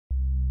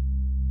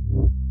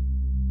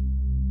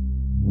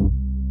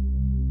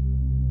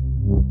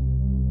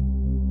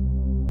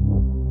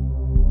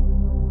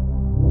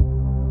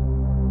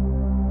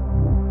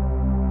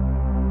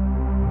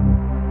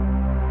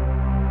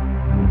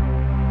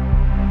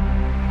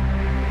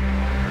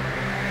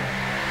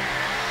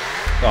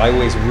I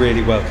always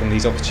really welcome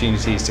these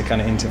opportunities to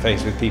kind of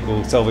interface with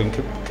people solving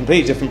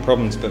completely different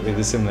problems but with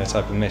a similar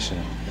type of mission.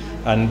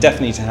 And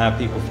definitely to have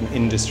people from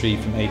industry,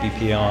 from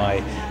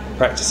ABPI,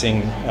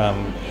 practicing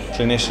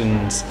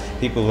clinicians,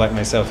 people like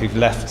myself who've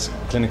left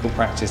clinical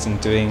practice and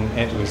doing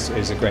it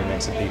was a great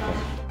mix of people.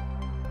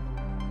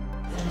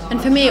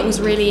 And for me it was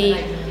really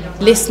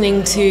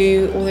listening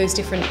to all those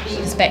different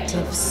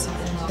perspectives.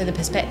 So the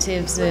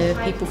perspectives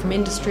of people from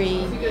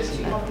industry,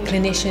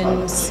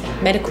 clinicians,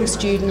 medical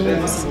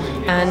students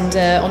and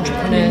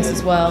entrepreneurs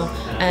as well,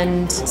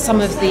 and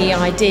some of the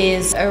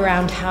ideas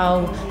around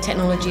how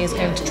technology is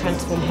going to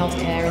transform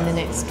healthcare in the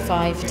next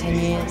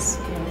 5-10 years.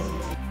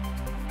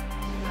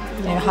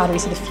 You know, how do we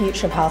see the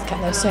future of healthcare?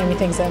 There's so many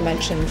things that are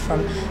mentioned,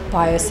 from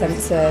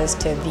biosensors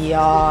to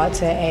VR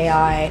to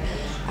AI,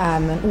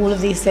 and all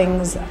of these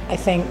things, I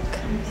think,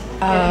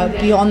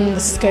 beyond the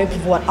scope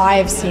of what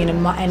I've seen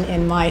in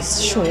my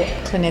short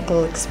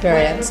clinical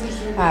experience,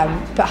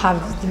 but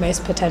have the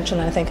most potential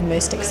and I think I'm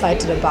most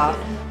excited about.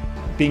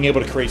 Being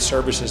able to create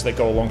services that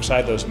go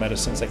alongside those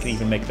medicines that can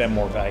even make them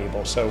more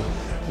valuable. So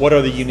what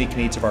are the unique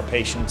needs of our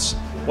patients?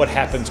 What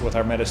happens with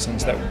our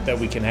medicines that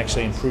we can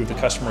actually improve the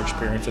customer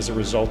experience as a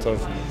result of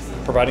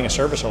providing a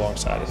service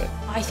alongside of it?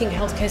 I think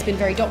healthcare has been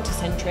very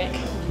doctor-centric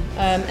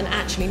and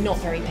actually not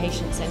very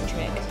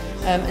patient-centric.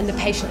 And the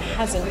patient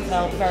hasn't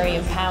felt very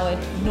empowered,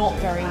 not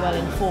very well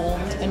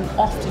informed, and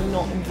often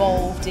not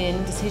involved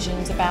in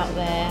decisions about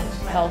their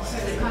health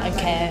and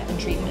care and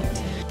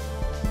treatment.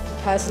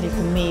 Personally,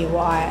 for me,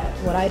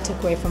 what I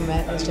took away from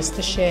it was just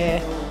the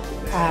sheer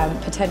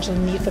potential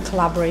need for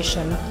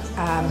collaboration.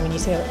 We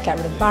need to get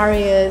rid of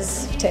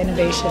barriers to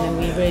innovation, and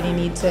we really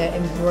need to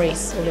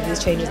embrace all of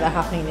these changes that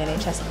are happening in the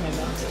NHS at the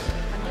moment.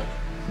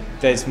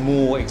 There's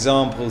more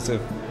examples of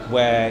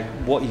where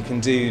what you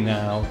can do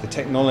now, the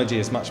technology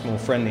is much more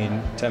friendly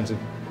in terms of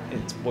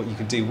what you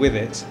can do with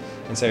it,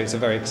 and so it's a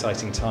very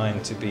exciting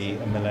time to be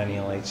a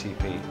millennial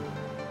HCP.